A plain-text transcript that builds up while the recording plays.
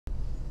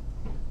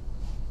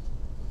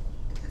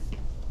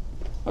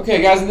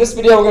Okay guys, in this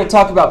video we're going to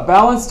talk about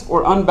balanced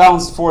or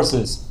unbalanced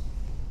forces.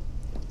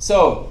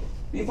 So,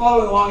 be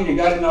following along in your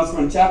guided notes. We're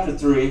in chapter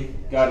 3,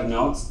 guided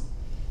notes.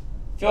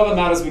 Fill them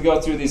out as we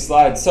go through these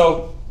slides.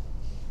 So,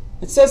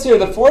 it says here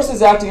the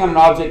forces acting on an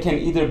object can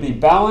either be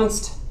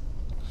balanced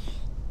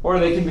or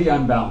they can be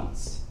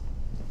unbalanced.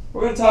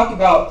 We're going to talk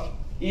about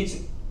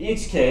each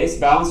case,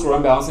 balanced or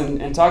unbalanced,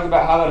 and talk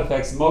about how that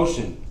affects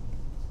motion.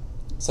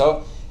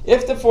 So,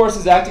 if the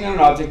forces acting on an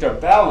object are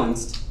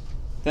balanced,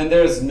 then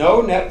there is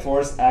no net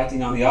force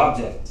acting on the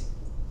object.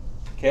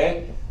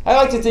 Okay? I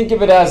like to think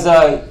of it as,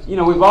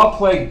 we've all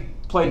played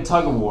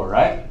tug of war,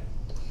 right?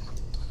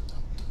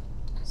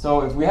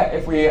 So if we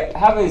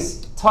have a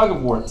tug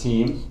of war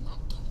team,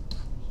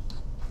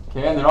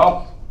 okay, and they're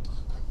all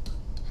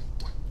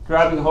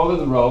grabbing hold of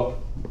the rope,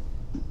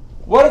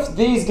 what if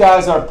these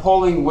guys are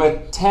pulling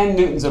with 10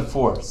 newtons of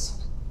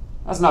force?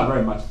 That's not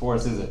very much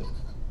force, is it?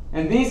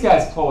 And these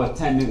guys pull with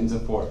 10 newtons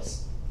of force.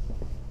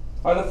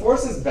 Are the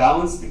forces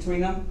balanced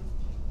between them?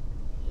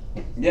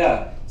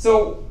 Yeah.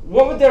 So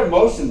what would their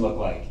motion look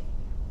like?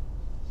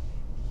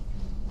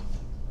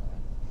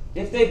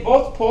 If they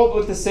both pulled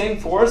with the same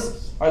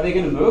force, are they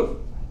going to move?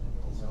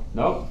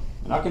 No,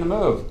 they're not going to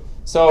move.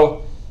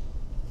 So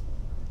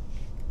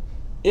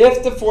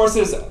if the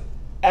forces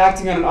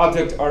acting on an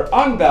object are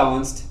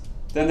unbalanced,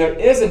 then there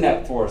is a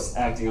net force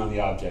acting on the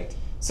object.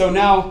 So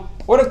now,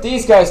 what if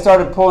these guys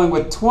started pulling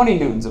with 20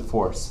 newtons of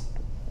force?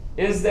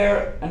 Is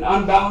there an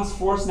unbalanced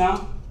force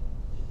now?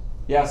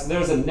 Yeah, so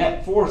there's a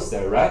net force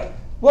there, right?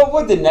 What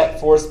would the net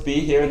force be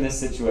here in this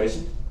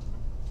situation?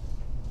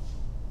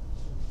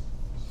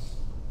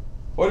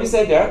 What do you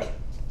say, Derek?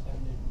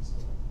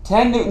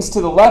 10 newtons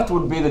to the left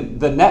would be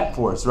the net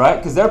force, right?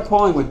 Because they're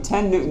pulling with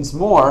 10 newtons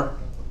more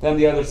than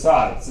the other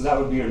side. So that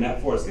would be your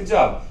net force. Good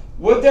job.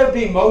 Would there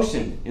be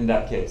motion in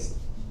that case?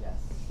 Yes.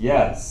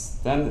 Yes.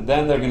 Then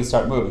they're going to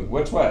start moving.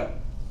 Which way?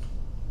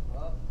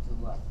 Up to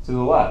the left. To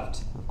the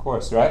left, of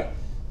course, right?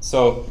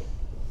 So,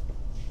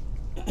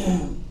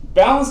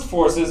 balanced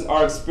forces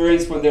are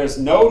experienced when there's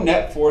no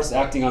net force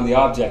acting on the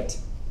object.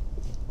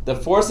 The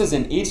forces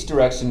in each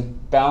direction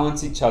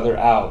balance each other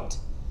out.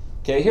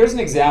 Okay, here's an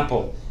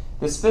example.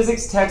 This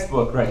physics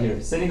textbook right here,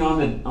 sitting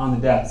on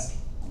the desk.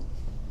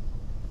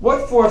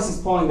 What force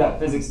is pulling that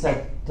physics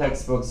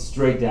textbook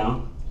straight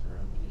down?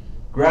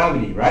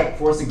 Gravity, right?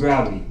 Force of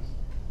gravity.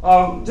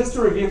 Just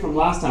to review from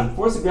last time,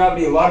 force of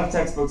gravity, a lot of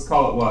textbooks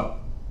call it what?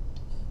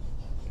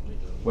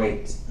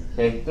 Weight.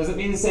 Okay, does it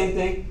mean the same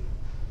thing?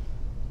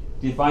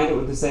 Do you find it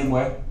with the same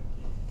way?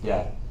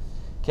 Yeah.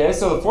 Okay,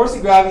 so the force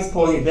of gravity is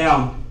pulling it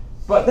down,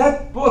 but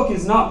that book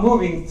is not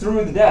moving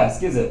through the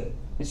desk, is it?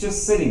 It's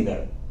just sitting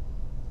there.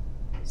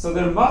 So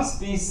there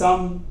must be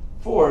some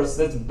force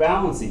that's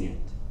balancing it.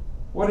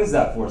 What is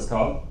that force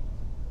called?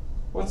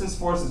 What's this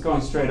force that's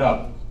going straight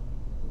up?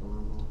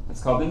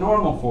 It's called the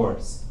normal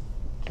force.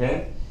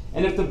 Okay?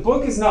 And if the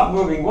book is not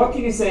moving, what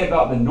can you say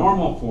about the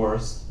normal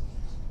force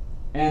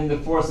and the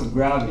force of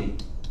gravity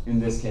in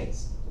this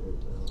case?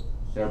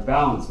 They're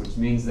balanced, which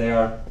means they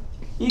are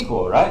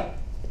equal, right?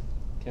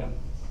 Okay.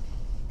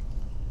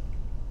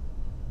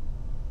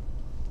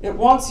 It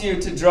wants you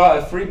to draw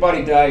a free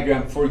body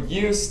diagram for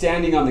you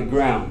standing on the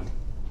ground.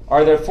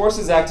 Are the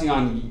forces acting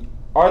on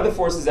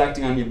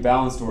you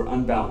balanced or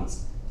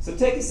unbalanced? So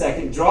take a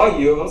second, draw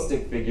you, a little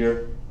stick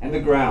figure, and the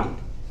ground.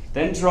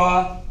 Then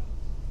draw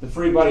the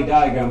free body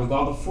diagram with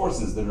all the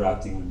forces that are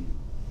acting on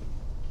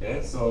you.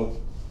 Okay, so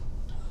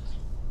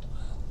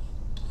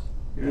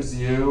here's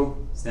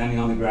you standing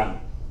on the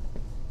ground.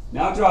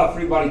 Now draw a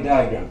free body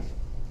diagram.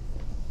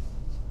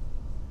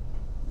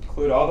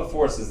 Include all the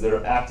forces that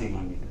are acting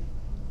on you.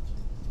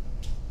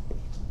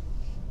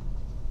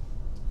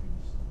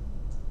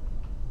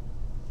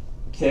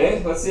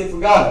 Okay, let's see if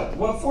we got it.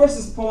 What force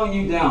is pulling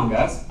you down,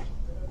 guys?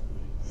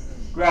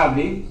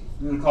 Gravity.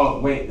 I'm going to call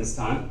it weight this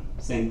time.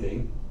 Same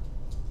thing.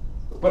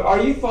 But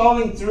are you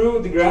falling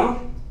through the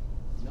ground?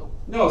 Nope.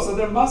 No, so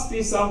there must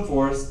be some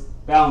force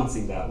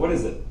balancing that. What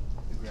is it?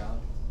 The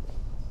ground.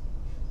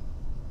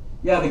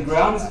 Yeah, the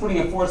ground is putting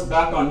a force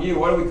back on you.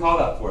 What do we call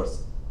that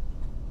force?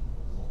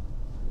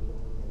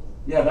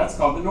 Yeah, that's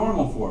called the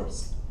normal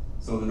force.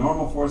 So the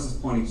normal force is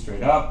pointing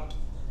straight up.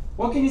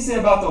 What can you say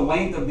about the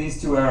length of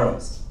these two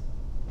arrows?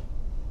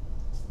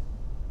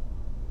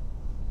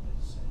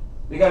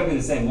 They got to be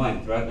the same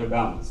length, right? They're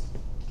balanced.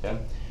 Okay.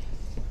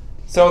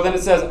 So then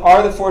it says,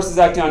 are the forces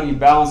acting on you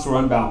balanced or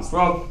unbalanced?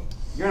 Well,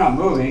 you're not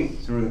moving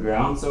through the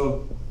ground,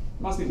 so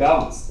it must be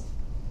balanced.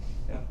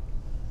 Yeah.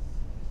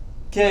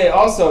 Okay,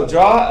 also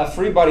draw a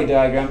free body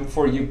diagram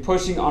for you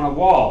pushing on a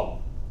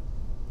wall.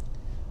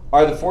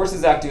 Are the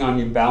forces acting on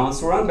you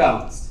balanced or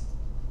unbalanced?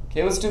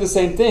 Okay, let's do the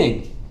same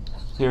thing.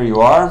 Here you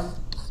are.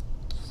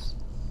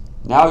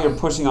 Now you're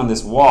pushing on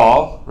this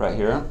wall right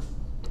here.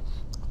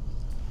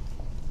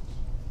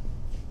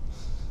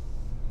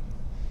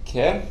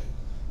 Okay.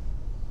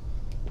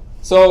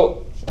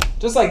 So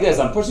just like this,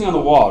 I'm pushing on the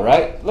wall,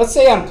 right? Let's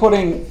say I'm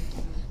putting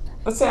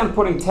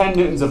 10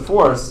 newtons of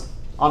force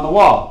on the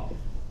wall.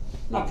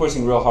 I'm not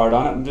pushing real hard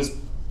on it. I'm just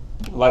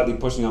lightly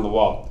pushing on the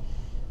wall.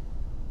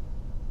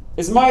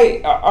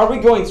 Are we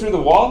going through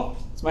the wall?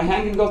 Is my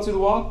hand going to go through the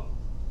wall?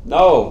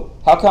 No.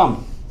 How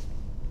come?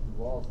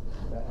 The wall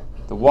pushes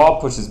back. The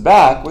wall pushes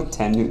back with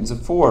 10 newtons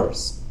of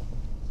force.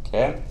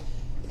 Okay?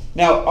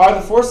 Now, are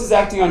the forces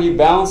acting on you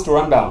balanced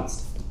or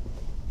unbalanced?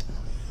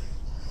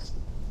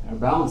 They're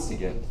balanced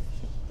again.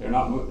 They're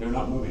not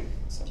moving.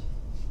 So.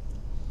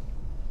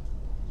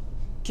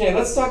 Okay,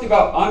 let's talk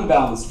about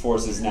unbalanced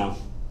forces now.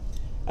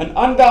 An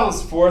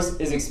unbalanced force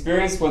is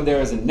experienced when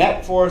there is a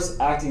net force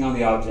acting on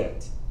the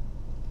object.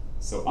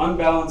 So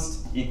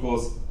unbalanced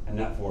equals a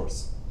net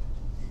force.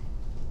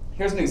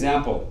 Here's an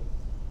example.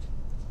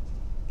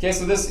 Okay,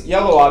 so this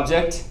yellow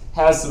object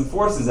has some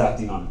forces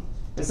acting on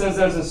it. It says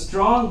there's a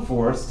strong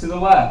force to the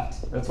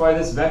left. That's why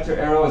this vector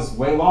arrow is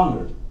way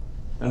longer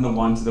than the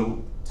one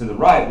to the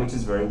right, which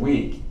is very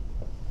weak.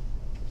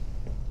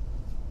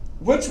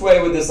 Which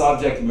way would this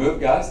object move,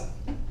 guys?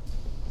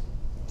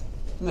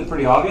 Isn't it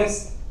pretty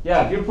obvious?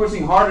 Yeah, if you're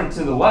pushing harder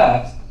to the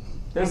left,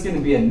 there's going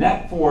to be a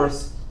net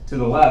force to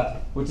the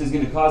left, which is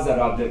going to cause that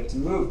object to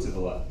move to the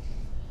left.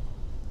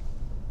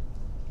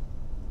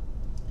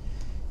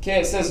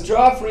 Okay, it says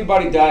draw a free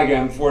body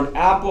diagram for an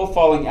apple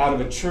falling out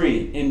of a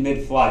tree in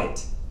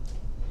mid-flight.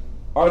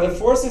 Are the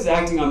forces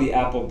acting on the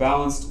apple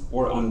balanced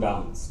or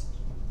unbalanced?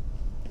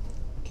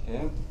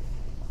 Okay.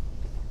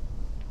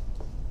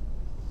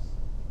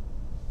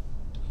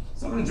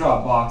 So I'm going to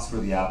draw a box for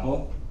the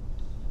apple.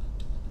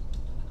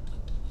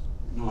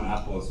 I know an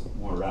apple is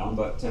more round,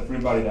 but for free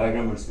body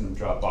diagram, we're just going to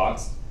draw a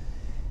box.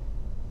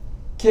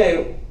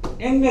 Okay,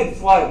 in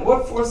mid-flight,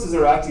 what forces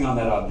are acting on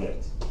that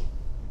object?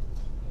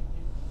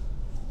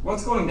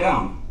 What's going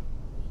down?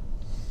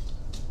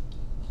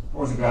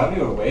 Force of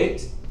gravity or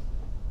weight?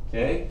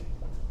 Okay.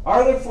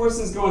 Are there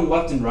forces going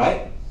left and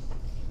right?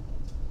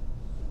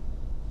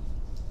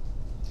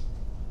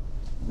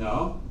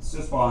 No, it's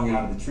just falling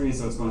out of the tree,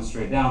 so it's going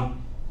straight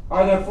down.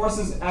 Are there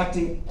forces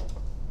acting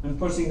and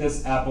pushing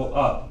this apple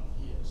up?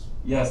 Yes.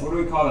 Yes, what do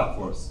we call that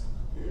force?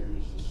 Air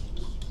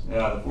resistance.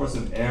 Yeah, the force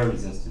of air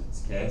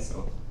resistance. Okay,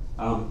 so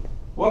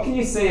what can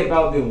you say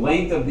about the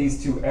length of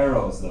these two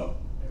arrows, though?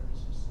 Air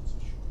resistance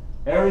is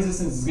short. Air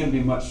resistance is going to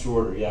be much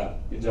shorter. Yeah,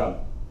 good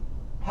job.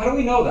 How do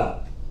we know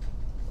that?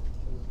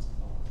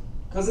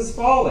 Because it's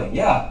falling.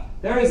 Yeah,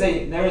 there is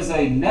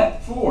a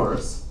net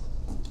force.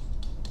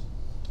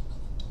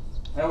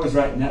 I always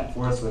write net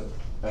force with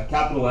a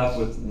capital F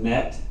with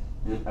net,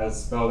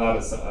 as spelled out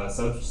as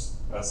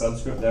a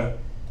subscript there.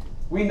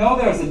 We know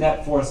there's a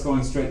net force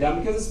going straight down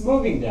because it's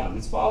moving down.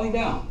 It's falling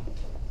down.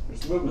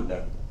 There's movement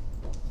there.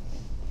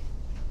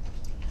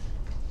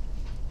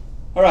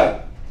 All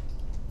right.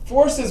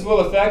 Forces will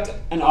affect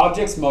an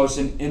object's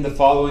motion in the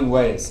following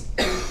ways.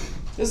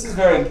 This is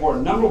very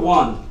important. Number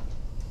one.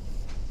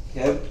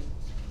 Okay.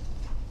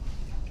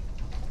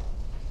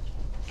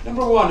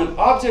 Number one, an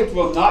object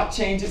will not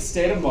change its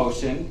state of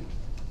motion,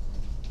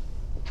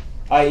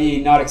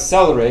 i.e. not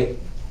accelerate,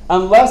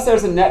 unless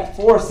there's a net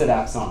force that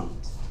acts on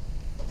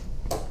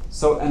it.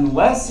 So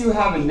unless you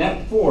have a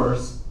net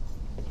force,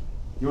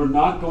 you're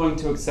not going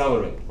to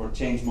accelerate or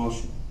change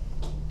motion.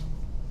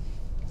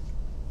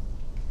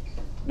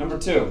 Number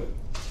two,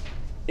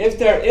 if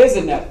there is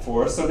a net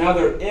force, so now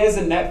there is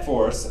a net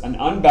force, an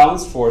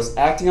unbalanced force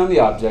acting on the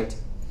object,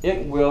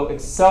 it will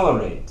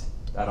accelerate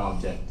that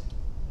object.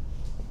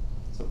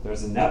 So if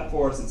there's a net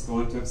force, it's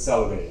going to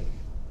accelerate it.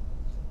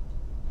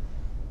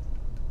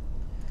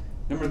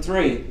 Number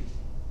three,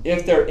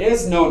 if there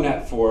is no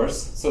net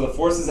force, so the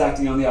forces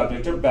acting on the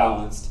object are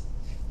balanced,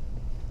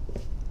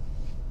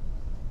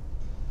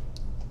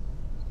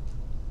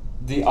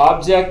 the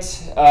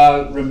object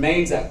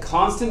remains at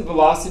constant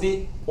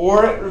velocity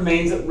or it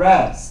remains at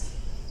rest.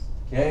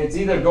 Okay, it's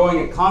either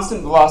going at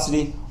constant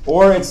velocity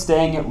or it's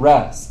staying at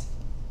rest.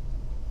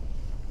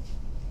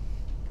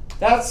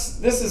 This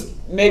is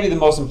maybe the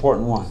most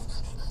important one.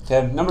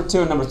 Okay, number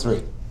two and number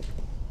three.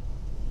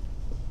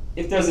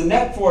 If there's a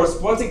net force,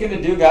 what's it going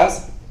to do,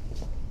 guys?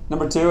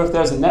 Number two, if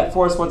there's a net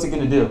force, what's it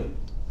going to do?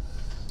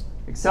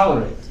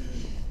 Accelerate.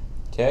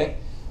 Okay?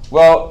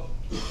 Well,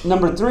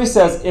 number three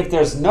says if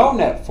there's no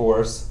net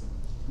force,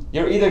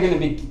 you're either going to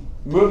be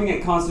moving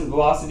at constant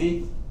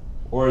velocity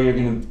or you're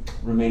going to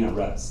remain at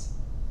rest.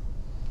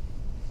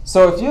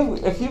 So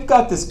if you've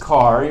got this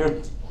car,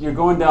 you're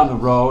going down the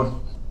road,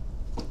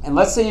 and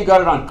let's say you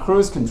got it on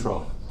cruise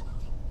control,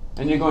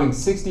 and you're going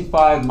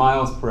 65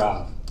 miles per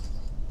hour.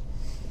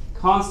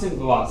 Constant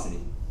velocity.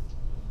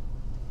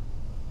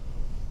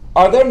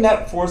 Are there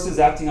net forces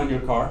acting on your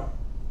car?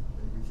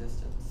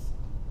 Resistance.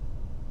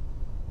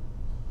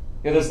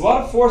 Yeah, there's a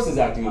lot of forces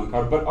acting on the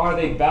car, but are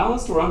they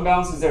balanced or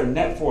unbalanced? Is there a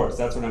net force?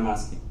 That's what I'm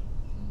asking.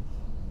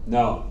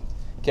 No.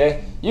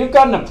 Okay? You've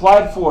got an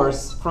applied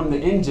force from the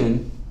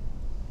engine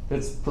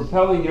that's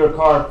propelling your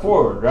car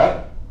forward,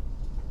 right?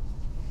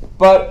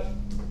 But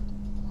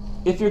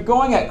if you're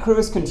going at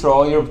cruise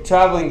control, you're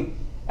traveling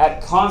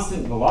at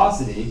constant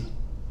velocity,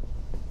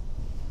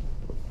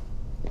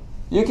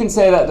 you can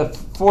say that the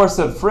force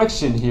of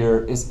friction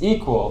here is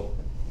equal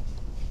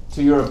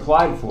to your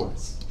applied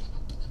force.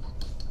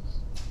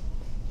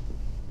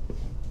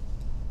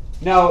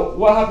 Now,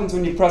 what happens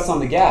when you press on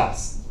the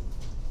gas?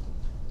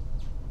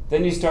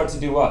 Then you start to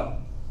do what?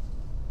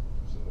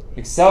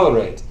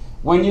 Accelerate.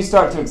 When you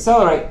start to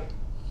accelerate,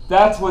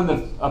 that's when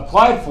the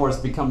applied force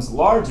becomes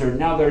larger.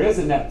 Now there is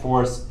a net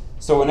force,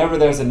 so whenever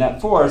there's a net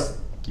force,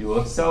 you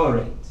will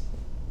accelerate.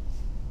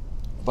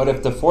 But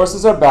if the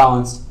forces are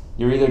balanced,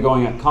 you're either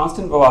going at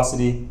constant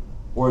velocity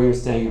or you're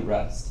staying at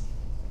rest.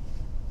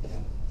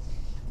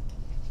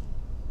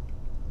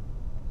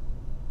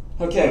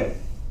 Okay,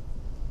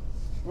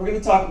 we're going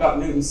to talk about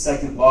Newton's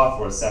second law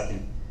for a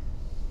second.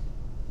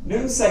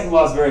 Newton's second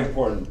law is very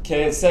important.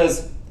 Okay, it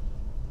says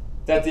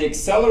that the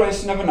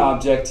acceleration of an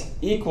object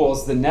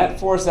equals the net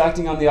force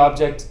acting on the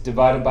object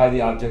divided by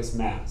the object's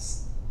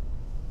mass.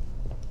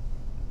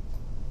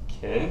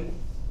 Okay,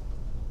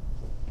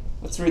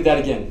 let's read that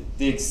again.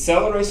 The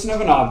acceleration of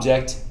an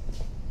object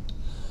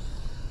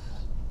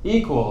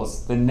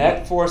equals the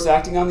net force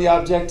acting on the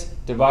object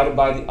divided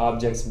by the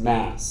object's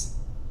mass.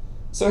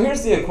 So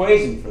here's the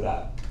equation for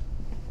that.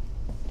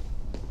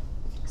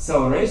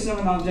 Acceleration of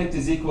an object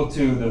is equal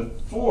to the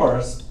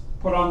force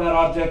put on that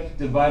object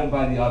divided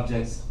by the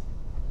object's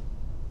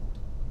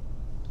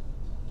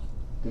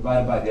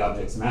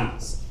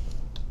mass.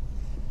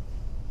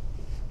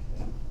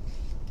 Okay.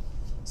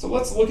 So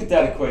let's look at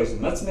that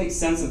equation. Let's make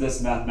sense of this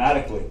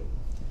mathematically.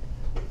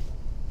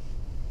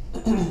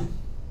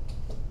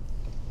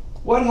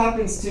 What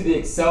happens to the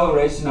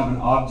acceleration of an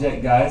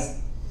object, guys,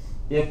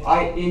 if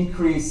I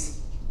increase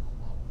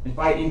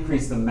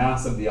the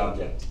mass of the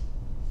object?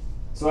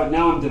 So right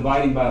now I'm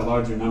dividing by a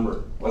larger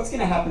number. What's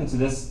going to happen to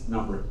this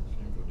number?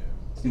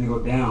 It's going to go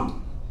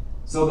down.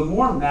 So the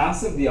more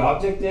massive the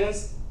object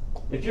is,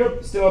 if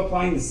you're still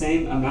applying the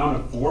same amount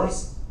of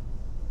force,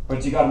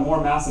 but you got a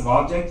more massive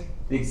object,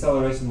 the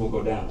acceleration will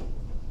go down.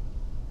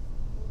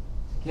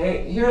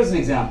 Okay, here's an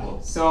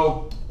example.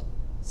 So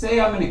say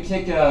I'm going to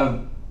kick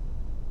a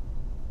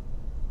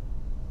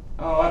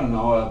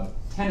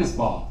tennis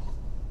ball.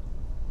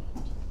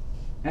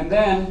 And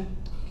then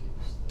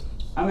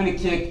I'm going to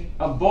kick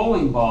a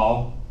bowling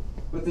ball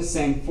with the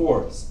same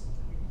force.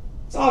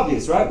 It's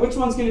obvious, right? Which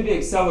one's going to be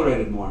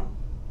accelerated more?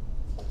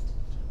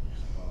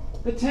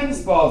 The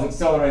tennis ball is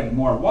accelerated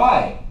more.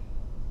 Why?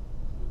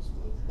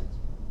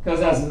 Because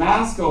as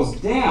mass goes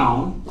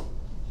down,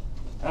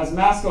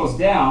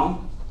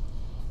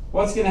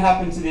 what's going to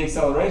happen to the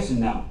acceleration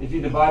now if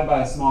you divide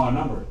by a smaller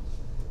number?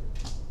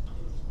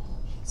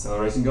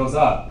 Acceleration goes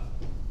up.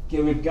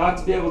 Okay, we've got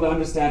to be able to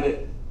understand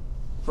it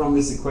from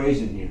this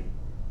equation here.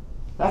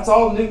 That's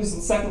all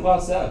Newton's second law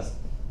says.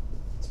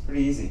 It's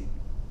pretty easy.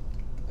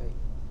 Wait,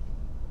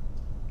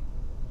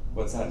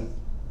 What's that?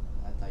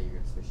 I thought you were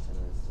going to switch to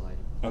another slide.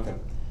 Okay.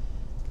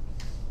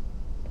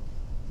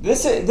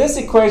 This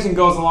equation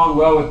goes along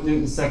well with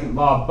Newton's second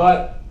law,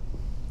 but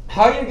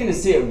how you're going to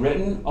see it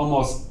written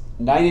almost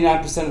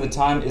 99% of the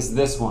time is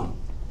this one.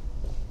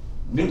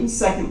 Newton's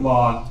second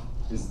law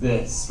is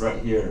this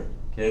right here.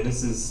 Okay,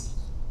 this is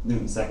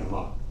Newton's second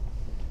law.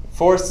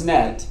 Force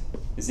net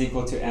is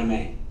equal to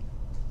ma.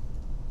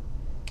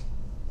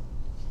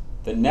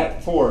 The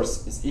net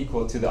force is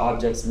equal to the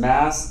object's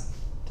mass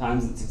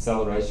times its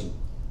acceleration.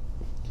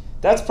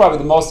 That's probably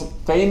the most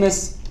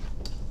famous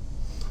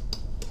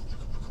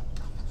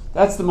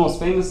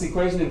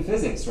equation in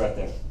physics right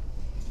there.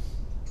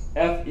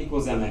 F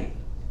equals ma.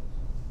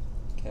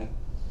 Okay.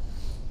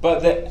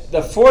 But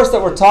the force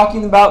that we're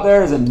talking about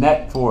there is a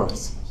net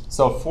force.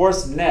 So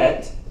force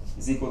net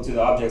is equal to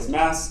the object's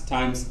mass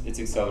times its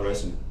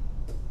acceleration.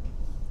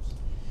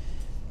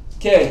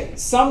 Okay,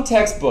 some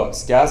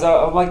textbooks, guys,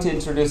 I'd like to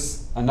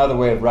introduce another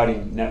way of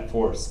writing net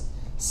force.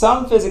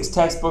 Some physics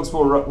textbooks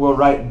will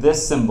write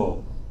this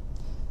symbol.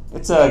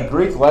 It's a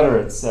Greek letter,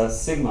 it's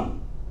sigma.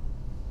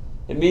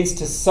 It means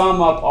to sum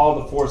up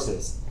all the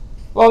forces.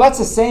 Well, that's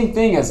the same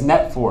thing as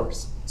net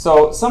force.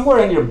 So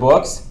somewhere in your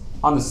books,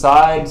 on the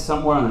side,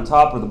 somewhere on the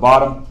top or the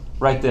bottom,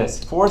 write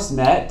this. Force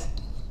net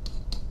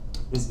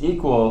is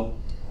equal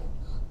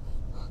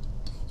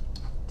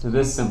to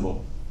this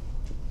symbol.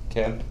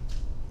 Okay?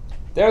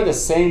 They're the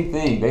same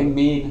thing. They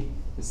mean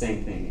the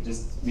same thing. It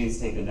just means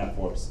take the net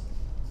force.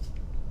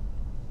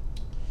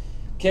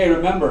 Okay,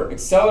 remember,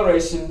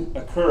 acceleration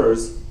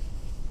occurs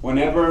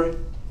whenever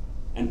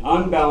an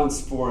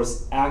unbalanced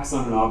force acts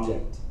on an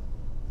object.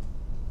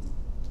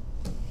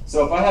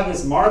 So if I have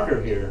this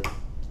marker here,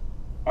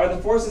 are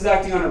the forces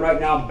acting on it right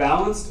now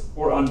balanced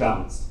or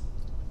unbalanced?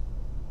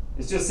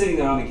 It's just sitting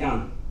there on the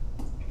counter.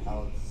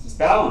 It's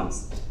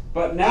balanced.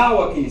 But now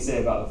what can you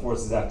say about the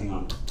forces acting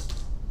on it?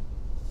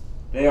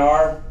 They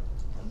are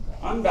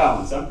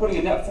unbalanced. I'm putting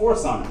a net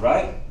force on it,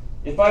 right?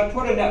 If I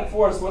put a net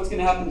force, what's going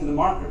to happen to the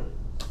marker?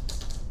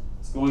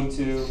 It's going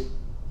to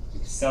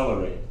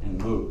accelerate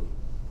and move.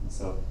 And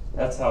so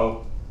that's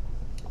how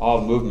all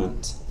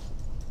movement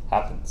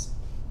happens.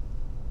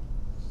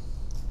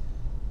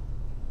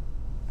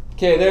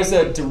 Okay, there's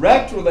a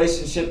direct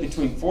relationship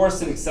between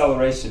force and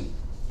acceleration.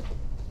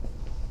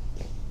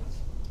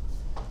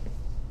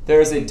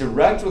 There is a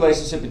direct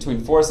relationship between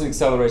force and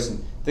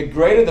acceleration. The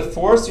greater the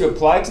force you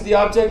apply to the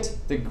object,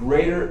 the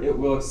greater it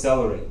will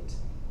accelerate.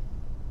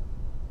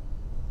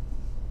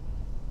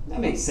 That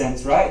makes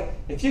sense, right?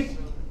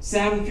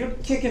 Sam, if you're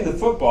kicking the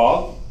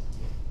football,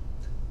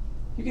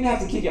 you're going to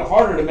have to kick it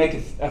harder to make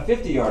a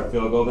 50-yard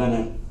field goal than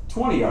a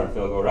 20-yard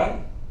field goal, right?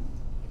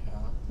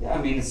 Yeah,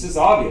 I mean, it's just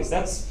obvious.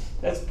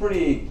 That's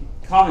pretty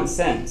common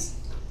sense.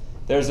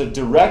 There's a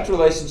direct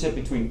relationship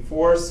between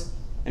force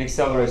and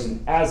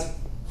acceleration. As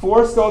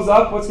force goes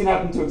up, what's going to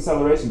happen to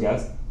acceleration,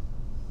 guys?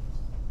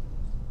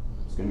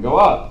 It's going to go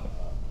up.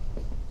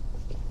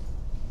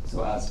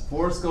 So as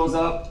force goes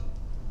up,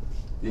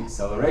 the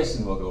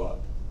acceleration will go up.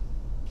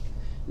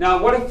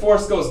 Now, what if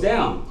force goes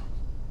down?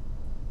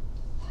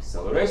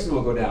 Acceleration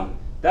will go down.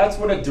 That's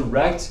what a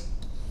direct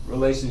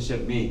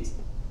relationship means.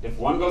 If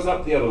one goes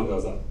up, the other one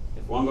goes up.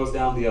 If one goes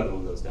down, the other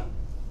one goes down.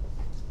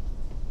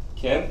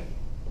 Okay?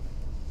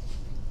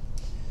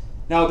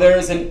 Now, there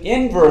is an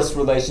inverse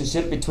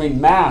relationship between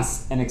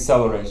mass and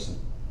acceleration.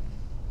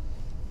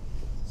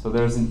 So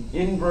there's an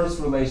inverse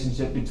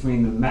relationship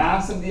between the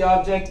mass of the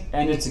object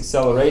and its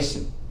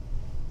acceleration.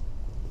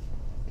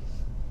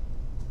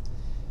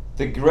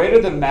 The greater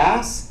the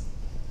mass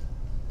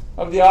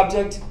of the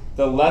object,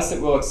 the less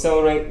it will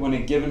accelerate when a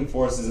given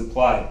force is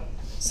applied.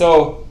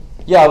 So,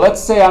 yeah,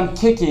 let's say I'm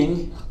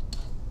kicking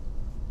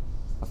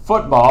a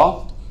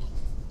football.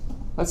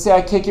 Let's say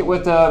I kick it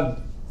with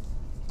a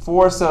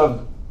force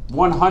of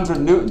 100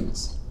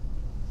 newtons.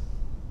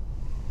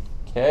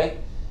 Okay?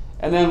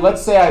 And then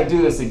let's say I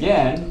do this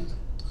again,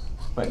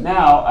 but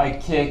now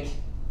I kick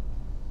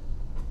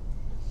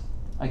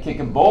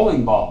a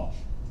bowling ball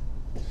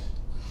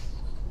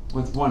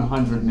with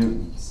 100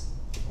 newtons.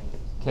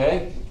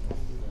 Okay?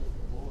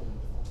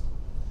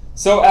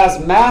 So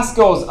as mass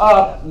goes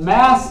up,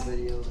 mass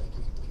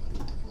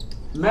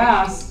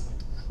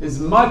is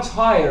much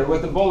higher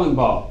with the bowling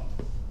ball.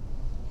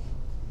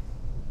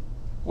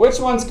 Which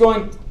one's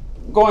going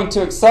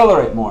to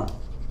accelerate more?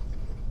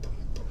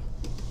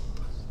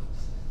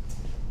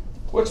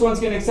 Which one's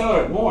going to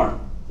accelerate more?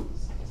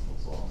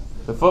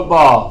 The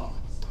football.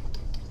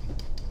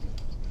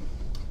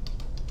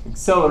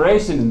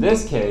 Acceleration in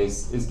this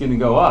case is going to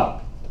go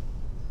up.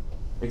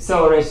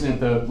 Acceleration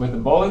with the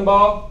bowling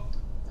ball,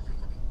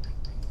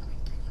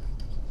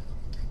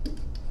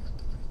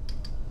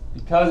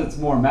 because it's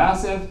more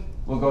massive,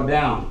 will go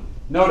down.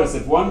 Notice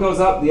if one goes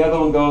up, the other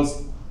one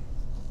goes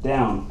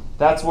down.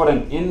 That's what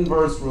an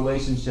inverse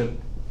relationship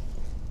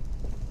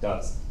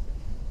does.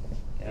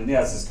 And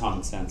that's just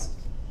common sense.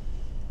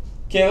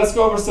 Okay, let's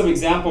go over some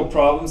example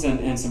problems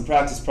and some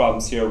practice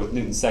problems here with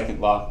Newton's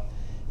second law.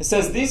 It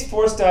says these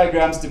force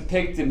diagrams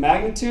depict the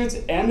magnitudes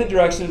and the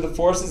direction of the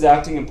forces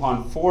acting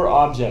upon 4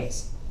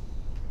 objects.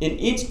 In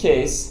each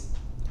case,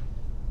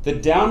 the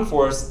down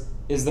force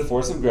is the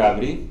force of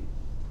gravity.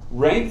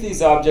 Rank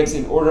these objects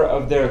in order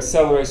of their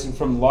acceleration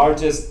from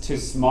largest to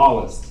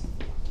smallest.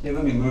 Okay,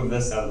 let me move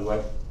this out of the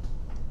way.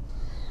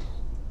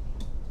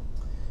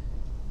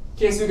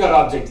 Okay, so we've got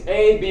object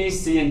A, B,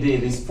 C, and D.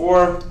 These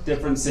 4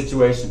 different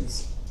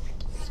situations.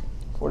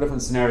 4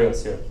 different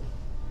scenarios here.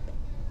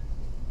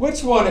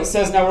 Which one, it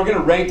says now we're going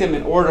to rank them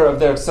in order of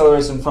their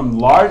acceleration from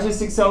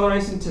largest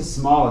acceleration to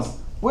smallest.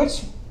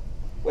 Which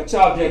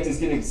object is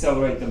going to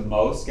accelerate the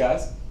most,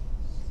 guys?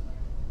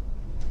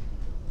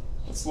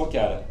 Let's look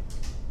at it.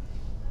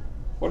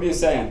 What are you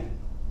saying?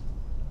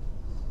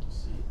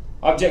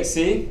 Object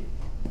C?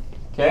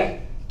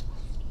 Okay.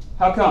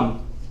 How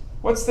come?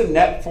 What's the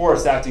net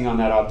force acting on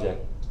that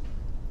object?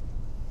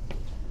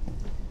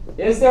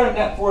 Is there a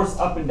net force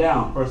up and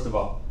down, first of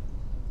all?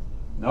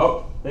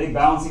 Nope. They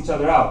balance each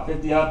other out.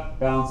 50 up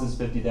balances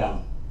 50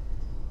 down.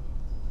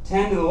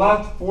 10 to the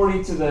left,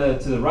 40 to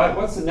the right.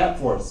 What's the net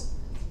force?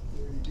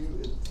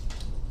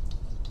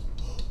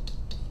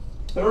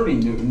 30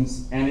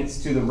 newtons, and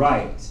it's to the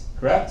right,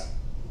 correct?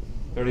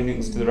 30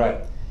 newtons to the right.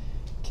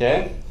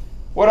 Okay.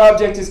 What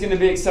object is going to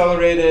be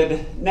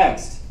accelerated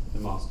next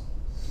the most?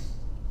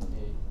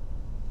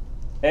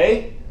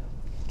 A?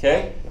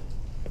 Okay.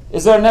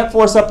 Is there a net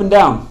force up and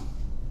down?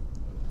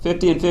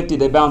 50 and 50,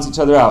 they balance each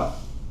other out.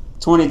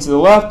 20 to the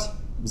left,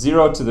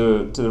 0 to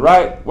the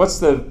right. What's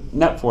the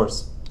net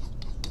force?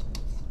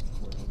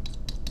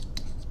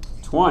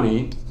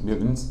 20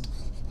 newtons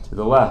to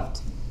the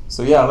left.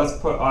 So yeah, let's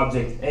put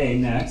object A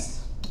next.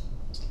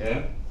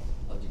 Okay.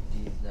 Object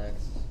D is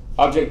next.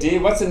 Object D,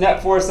 what's the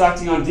net force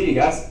acting on D,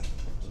 guys?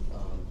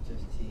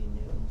 15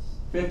 newtons.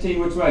 15,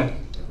 which way?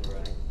 To the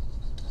right.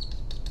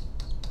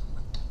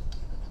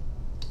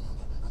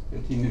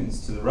 15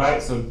 newtons to the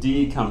right, so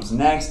D comes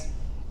next.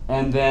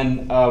 And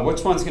then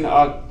which one's going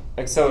to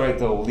accelerate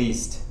the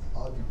least?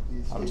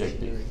 Object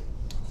B.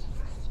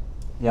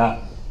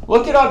 Yeah.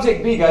 Look at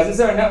object B, guys. Is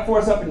there a net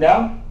force up and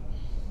down?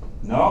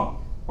 No.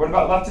 What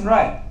about left and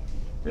right?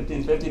 50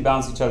 and 50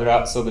 balance each other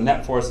out, so the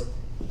net force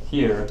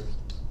here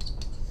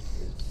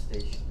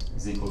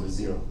is equal to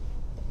 0.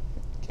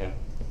 Okay.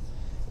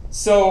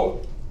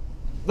 So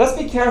let's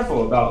be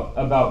careful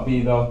about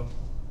B, though.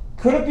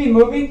 Could it be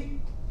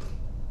moving?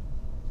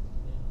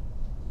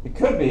 It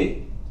could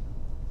be.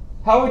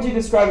 How would you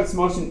describe its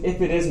motion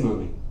if it is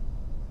moving?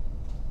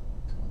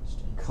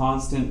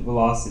 Constant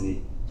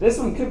velocity. This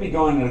one could be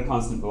going at a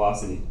constant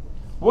velocity.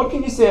 What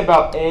can you say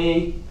about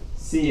A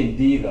C and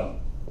D though.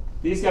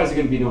 These guys are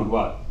going to be doing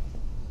what?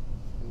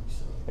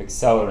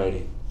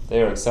 Accelerating.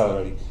 They are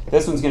accelerating.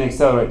 This one's going to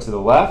accelerate to the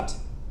left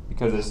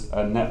because there's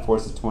a net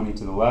force of 20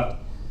 to the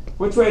left.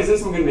 Which way is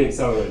this one going to be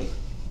accelerating?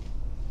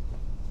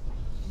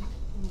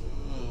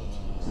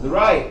 To the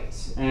right.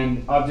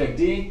 And object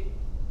D,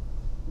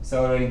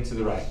 accelerating to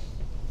the right.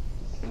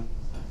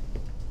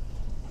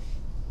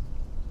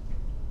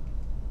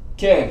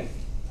 Okay.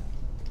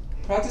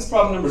 Practice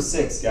problem number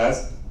 6,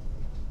 guys.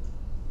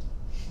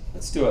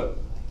 Let's do it.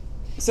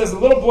 It says a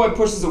little boy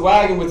pushes a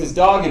wagon with his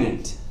dog in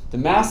it. The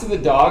mass of the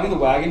dog and the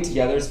wagon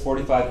together is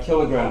 45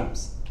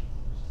 kilograms.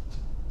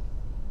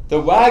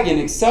 The wagon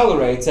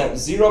accelerates at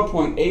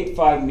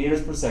 0.85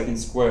 meters per second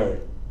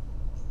squared.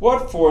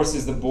 What force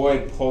is the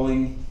boy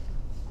pulling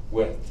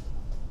with?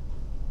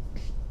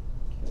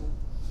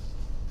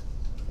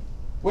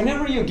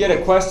 Whenever you get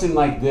a question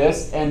like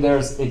this and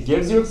it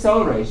gives you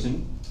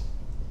acceleration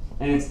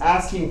and it's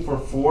asking for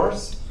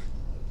force,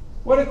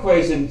 what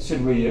equation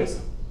should we use?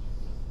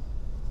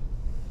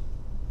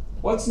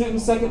 What's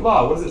Newton's second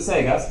law? What does it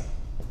say, guys?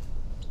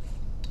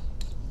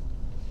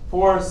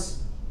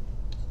 Force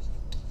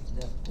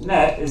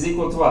net is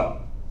equal to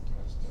what?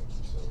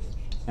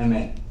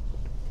 Ma.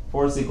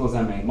 Force equals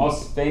ma.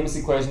 Most famous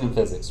equation in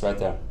physics, right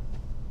there.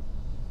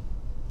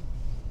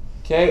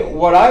 Okay,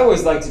 what I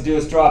always like to do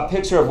is draw a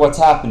picture of what's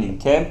happening,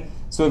 okay?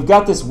 So we've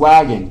got this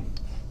wagon.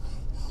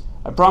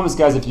 I promise,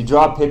 guys, if you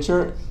draw a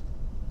picture,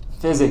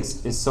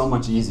 physics is so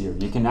much easier.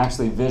 You can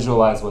actually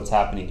visualize what's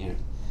happening here.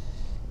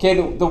 Okay,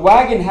 the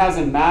wagon has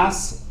a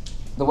mass,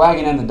 the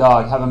wagon and the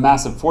dog have a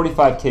mass of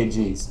 45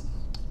 kgs.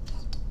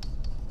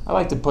 I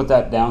like to put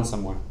that down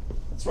somewhere.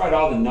 Let's write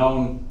all the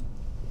known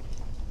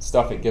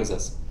stuff it gives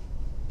us.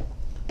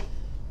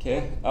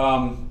 Okay,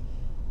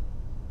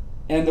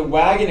 and the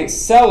wagon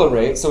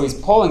accelerates, so he's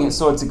pulling it,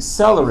 so it's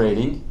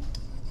accelerating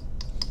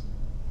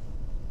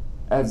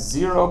at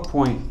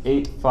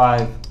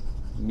 0.85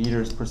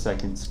 meters per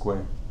second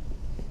squared.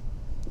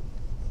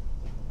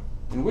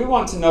 And we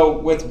want to know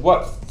with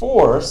what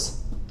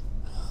force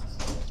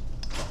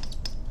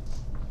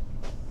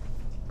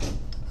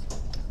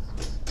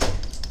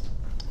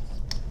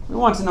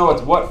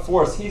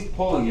he's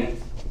pulling it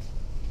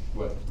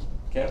with.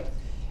 Okay?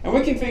 And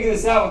we can figure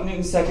this out with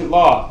Newton's second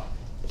law.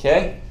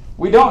 Okay?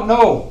 We don't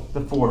know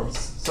the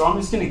force, so I'm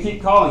just going to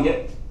keep calling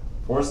it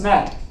force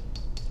net.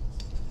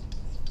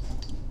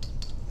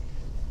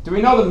 Do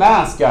we know the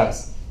mass,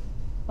 guys,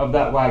 of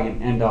that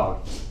wagon and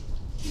dog?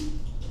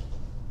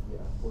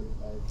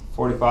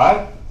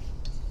 45?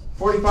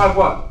 45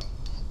 what?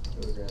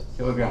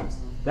 Kilograms.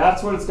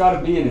 That's what it's got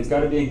to be in. It's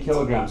got to be in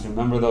kilograms.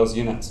 Remember those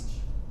units.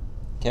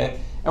 Okay?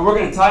 And we're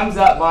going to times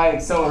that by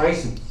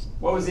acceleration.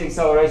 What was the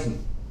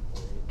acceleration?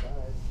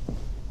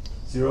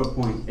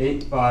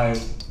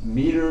 0.85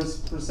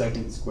 meters per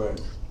second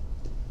squared.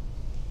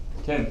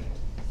 Okay.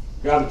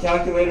 Grab a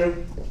calculator.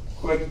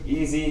 Quick,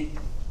 easy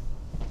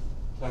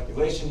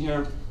calculation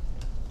here.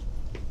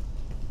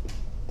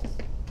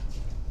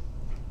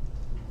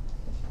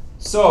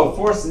 So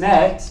force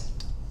net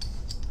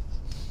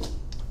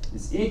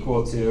is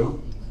equal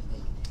to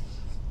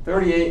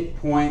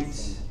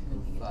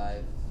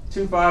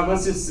 38.25.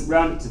 Let's just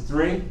round it to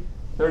 3.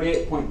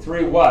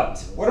 38.3 what?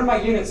 What are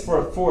my units for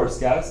a force,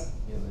 guys?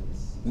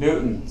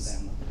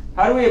 Newtons.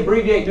 How do we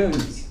abbreviate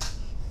newtons?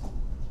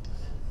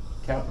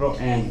 Capital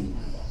N.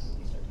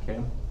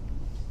 Okay.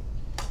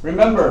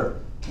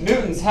 Remember,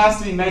 newtons has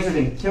to be measured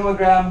in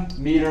kilogram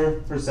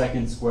meter per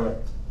second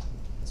squared.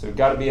 So we've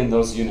got to be in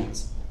those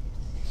units.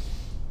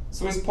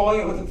 So he's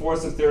pulling it with a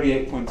force of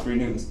 38.3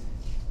 newtons.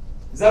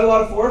 Is that a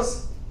lot of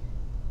force?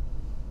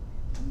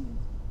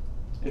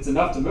 It's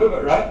enough to move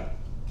it, right?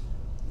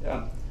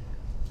 Yeah.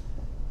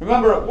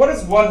 Remember, what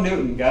is 1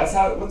 newton, guys?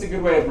 What's a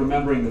good way of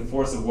remembering the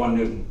force of 1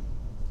 newton?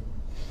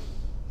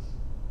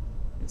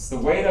 It's the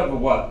weight of a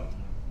what?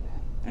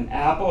 An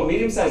apple, a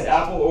medium-sized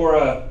apple, or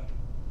a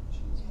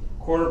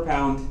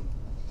quarter-pound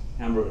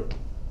hamburger.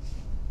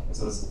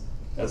 So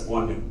that's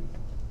 1 newton.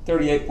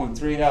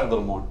 38.3, a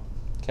little more.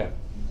 Okay.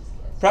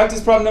 Practice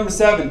problem number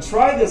 7.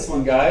 Try this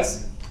one,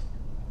 guys.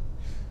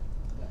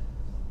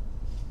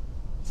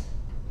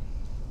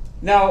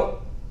 Now,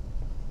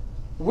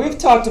 we've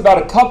talked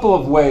about a couple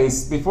of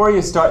ways. Before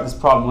you start this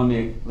problem,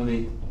 let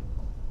me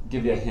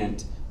give you a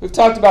hint. We've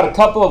talked about a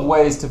couple of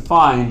ways to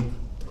find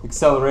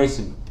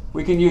acceleration.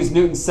 We can use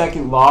Newton's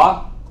second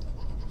law,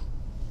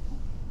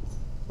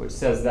 which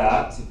says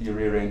that, if you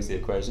rearrange the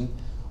equation.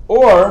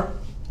 Or,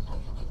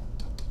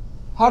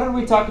 how did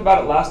we talk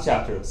about it last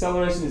chapter?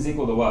 Acceleration is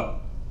equal to what?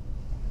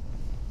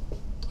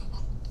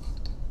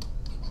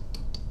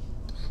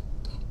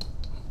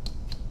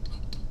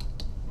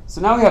 So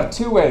now we have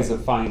 2 ways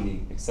of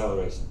finding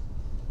acceleration.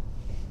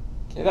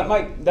 Okay,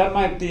 that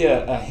might be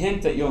a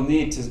hint that you'll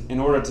need in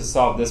order to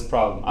solve this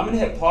problem. I'm going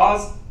to hit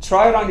pause.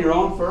 Try it on your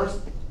own first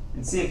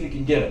and see if you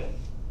can get it.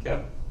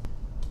 Okay.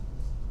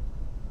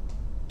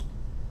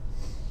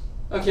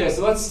 Okay,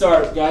 so let's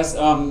start, guys.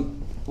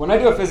 When I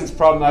do a physics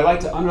problem, I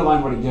like to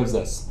underline what it gives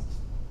us.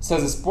 It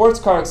says a sports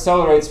car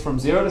accelerates from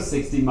 0 to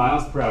 60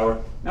 miles per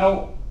hour.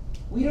 Now,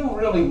 we don't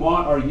really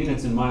want our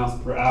units in miles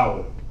per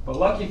hour. But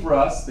lucky for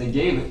us, they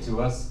gave it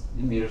to us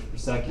in meters per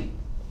second.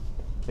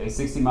 Okay,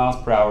 60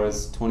 miles per hour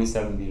is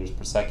 27 meters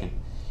per second.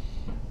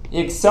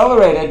 He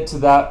accelerated to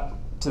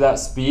that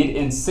speed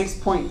in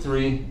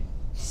 6.3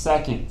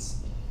 seconds.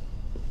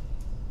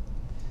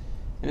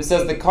 And it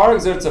says the car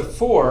exerts a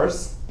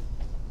force,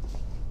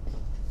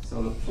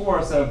 so the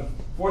force of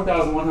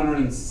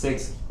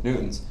 4,106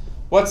 newtons.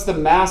 What's the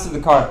mass of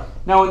the car?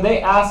 Now when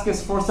they ask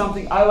us for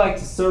something, I like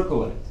to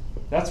circle it.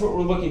 That's what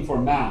we're looking for,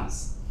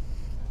 mass.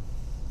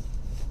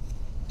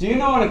 Do you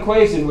know an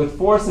equation with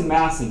force and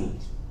mass in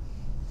it?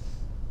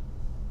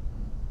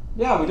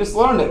 Yeah, we just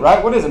learned it,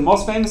 right? What is it?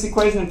 Most famous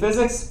equation in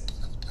physics?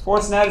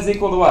 Force net is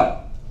equal to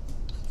what?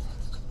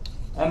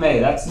 Ma.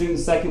 That's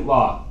Newton's second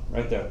law,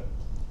 right there.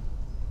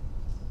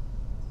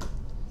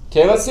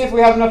 Okay, let's see if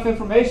we have enough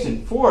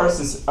information. Force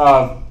is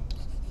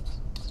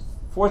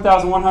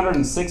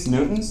 4,106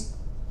 newtons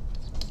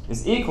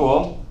is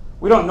equal.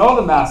 We don't know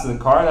the mass of the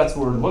car. That's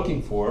what we're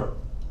looking for.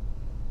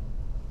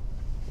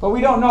 But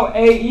we don't know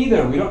A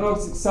either. We don't know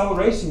its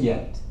acceleration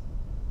yet.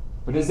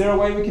 But is there a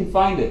way we can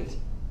find it?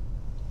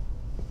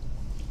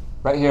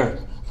 Right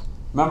here.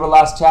 Remember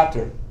last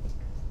chapter.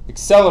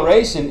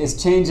 Acceleration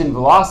is change in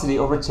velocity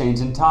over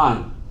change in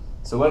time.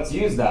 So let's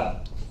use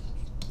that.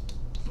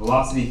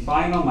 Velocity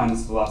final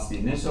minus velocity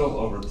initial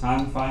over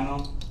time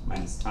final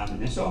minus time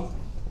initial.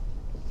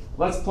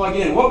 Let's plug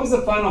in. What was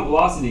the final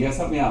velocity? You guys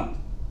help me out.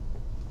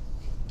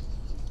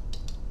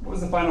 What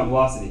was the final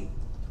velocity?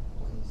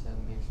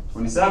 27 meters.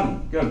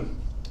 27. Good.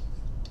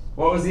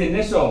 What was the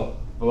initial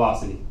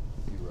velocity?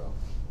 0.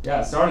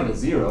 Yeah, it started at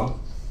 0.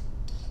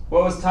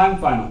 What was time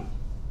final?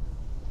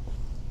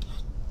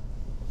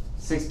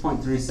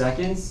 6.3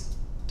 seconds.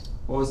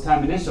 What was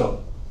time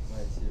initial?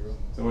 Minus 0.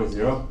 It's always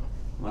 0,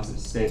 unless it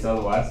states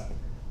otherwise.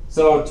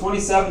 So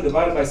 27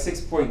 divided by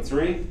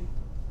 6.3.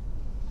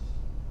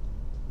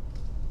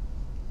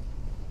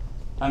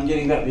 I'm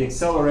getting that the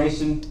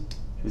acceleration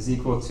is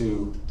equal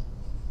to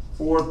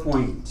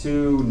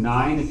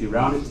 4.29, if you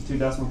round it to 2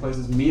 decimal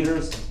places,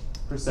 meters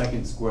per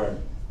second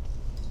squared.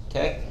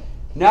 Okay?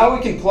 Now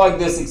we can plug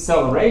this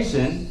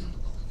acceleration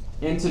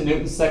into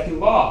Newton's second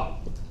law.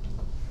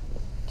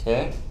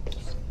 Okay?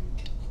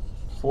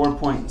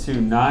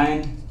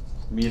 4.29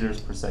 meters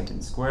per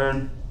second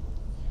squared.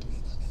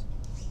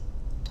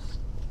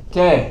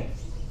 Okay.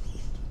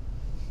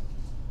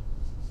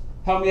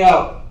 Help me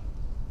out.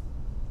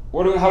 How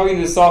are we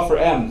going to solve for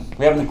m?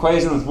 We have an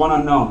equation with one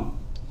unknown.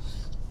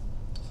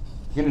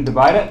 You're going to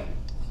divide it?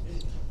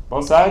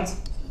 Both sides?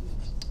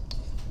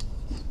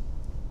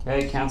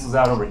 Okay, cancels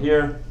out over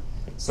here.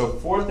 So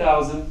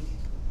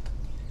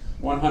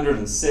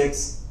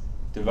 4,106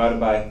 divided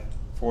by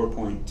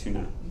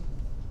 4.29.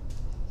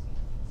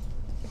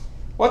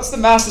 What's the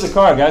mass of the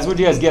car, guys? What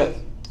do you guys get?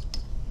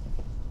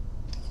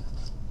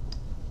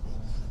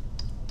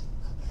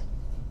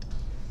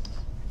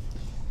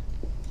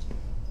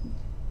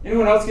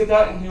 Anyone else get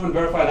that? Anyone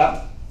verify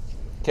that?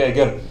 Okay,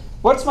 good.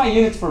 What's my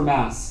units for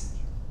mass?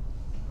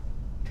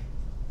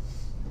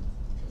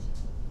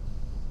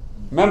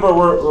 Remember,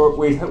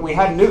 we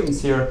had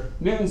newtons here.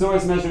 Newtons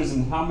always measures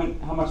in how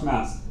much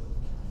mass?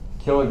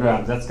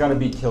 Kilograms. That's got to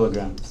be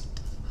kilograms.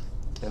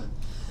 Okay.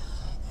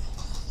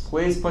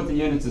 Please put the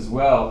units as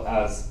well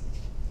as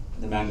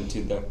the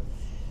magnitude there.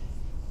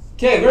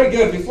 Okay, very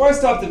good. Before I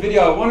stop the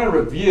video, I want to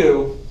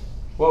review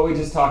what we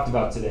just talked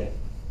about today.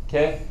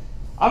 Okay?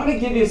 I'm going to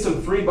give you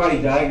some free body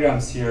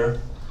diagrams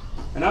here,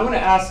 and I'm going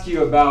to ask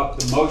you about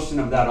the motion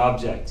of that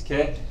object.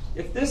 Okay?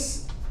 If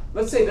this,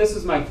 let's say this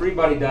is my free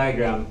body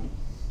diagram,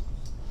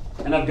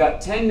 and I've got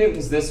 10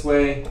 newtons this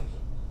way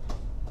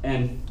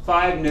and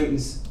 5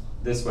 newtons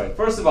this way.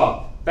 First of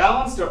all,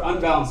 balanced or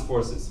unbalanced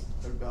forces?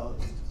 They're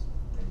balanced.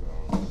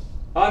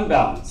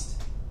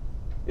 Unbalanced.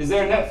 Is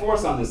there a net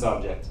force on this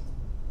object?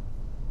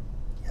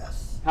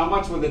 Yes. How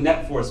much would the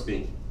net force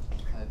be?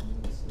 5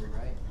 newtons to the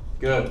right.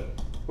 Good.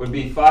 Would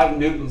be 5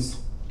 newtons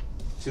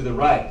to the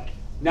right.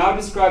 Now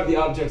describe the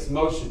object's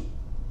motion.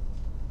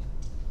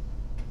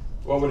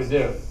 What would it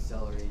do?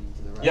 Accelerating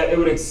to the right. Yeah, it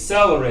would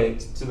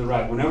accelerate to the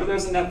right. Whenever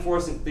there's a net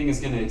force, the thing is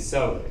going to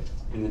accelerate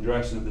in the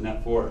direction of the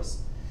net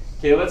force.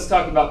 Okay, let's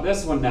talk about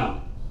this one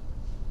now.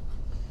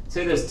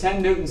 Say there's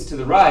 10 newtons to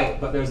the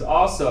right, but there's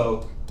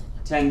also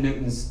 10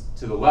 newtons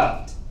to the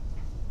left.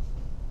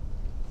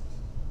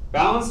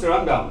 Balanced or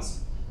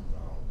unbalanced?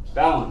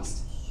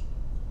 Balanced.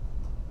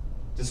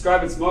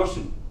 Describe its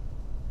motion.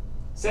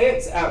 Say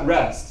it's at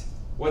rest.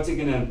 What's it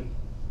going to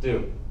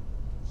do?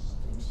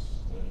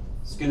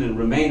 It's going to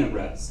remain at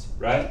rest,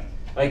 right?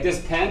 Like this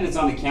pen that's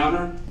on the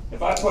counter,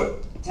 if I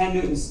put 10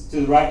 newtons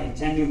to the right and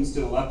 10 newtons to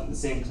the left at the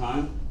same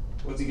time,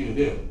 what's it going to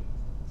do?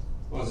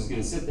 Well, it's just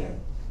going to sit there.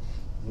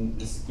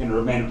 It's going to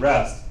remain at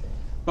rest.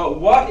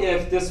 But what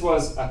if this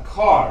was a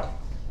car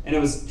and it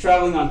was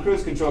traveling on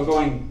cruise control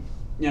going,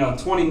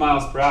 20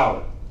 miles per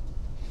hour?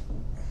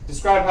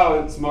 Describe how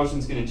its motion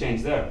is going to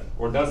change there,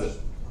 or does it?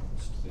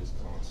 It's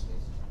constant.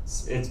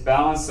 It's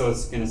balanced, so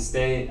it's going to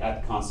stay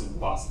at constant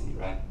velocity,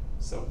 right?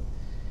 So,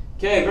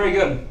 okay, very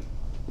good.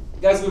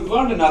 Guys, we've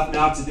learned enough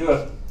now to do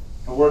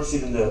a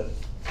worksheet in the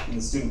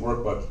student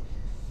workbook.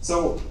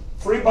 So,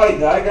 free body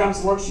diagrams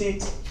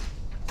worksheet,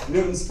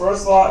 Newton's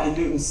first law, and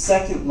Newton's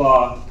second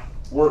law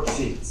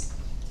worksheets.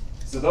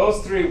 So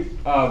those three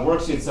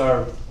worksheets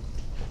are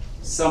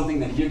something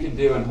that you can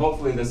do, and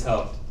hopefully this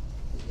helped.